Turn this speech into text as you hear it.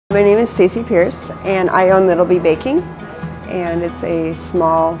My name is Stacie Pierce, and I own Little Bee Baking, and it's a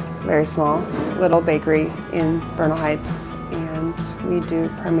small, very small, little bakery in Bernal Heights, and we do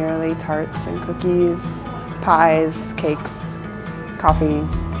primarily tarts and cookies, pies, cakes, coffee,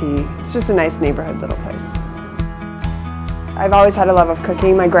 tea. It's just a nice neighborhood little place. I've always had a love of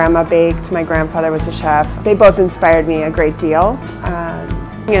cooking. My grandma baked, my grandfather was a chef. They both inspired me a great deal,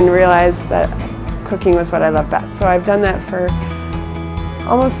 and realized that cooking was what I love best. So I've done that for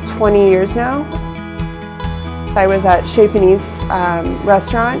almost 20 years now. I was at Chez Panisse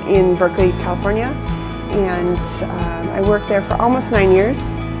restaurant in Berkeley, California, and I worked there for almost 9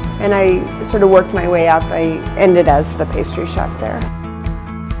 years, and I sort of worked my way up. I ended as the pastry chef there.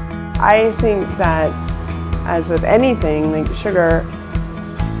 I think that, as with anything, like sugar,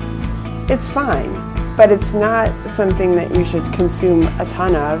 it's fine, but it's not something that you should consume a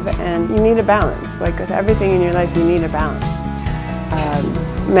ton of, and you need a balance. Like with everything in your life, you need a balance.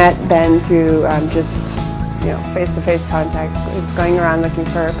 Met Ben through just face-to-face contact. I was going around looking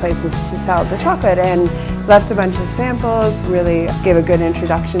for places to sell the chocolate and left a bunch of samples, really gave a good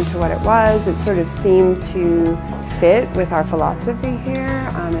introduction to what it was. It sort of seemed to fit with our philosophy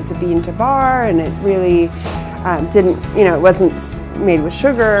here. It's a bean to bar, and it really didn't, it wasn't made with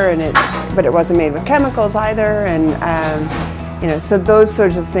sugar, but it wasn't made with chemicals either, and so those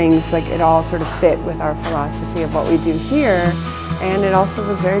sorts of things, like it all sort of fit with our philosophy of what we do here, and it also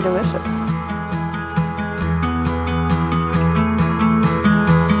was very delicious.